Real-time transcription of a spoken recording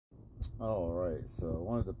Alright, so I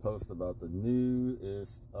wanted to post about the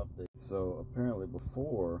newest update. So apparently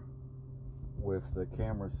before, with the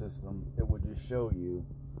camera system, it would just show you,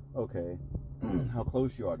 okay, how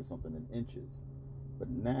close you are to something in inches.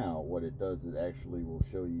 But now what it does, it actually will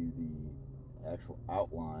show you the actual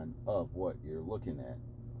outline of what you're looking at.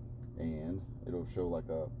 And it'll show like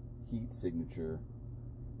a heat signature,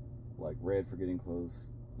 like red for getting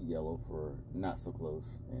close, yellow for not so close,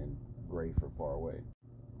 and gray for far away.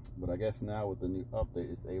 But I guess now with the new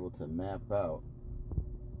update, it's able to map out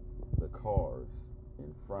the cars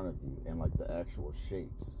in front of you and like the actual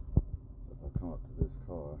shapes. So if I come up to this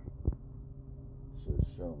car, it should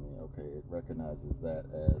show me, okay, it recognizes that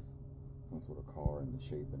as some sort of car and the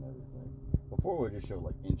shape and everything. Before it would just show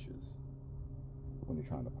like inches when you're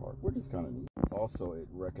trying to park, which is kind of neat. Also, it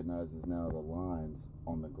recognizes now the lines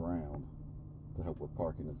on the ground to help with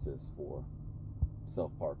parking assist for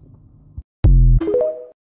self-parking.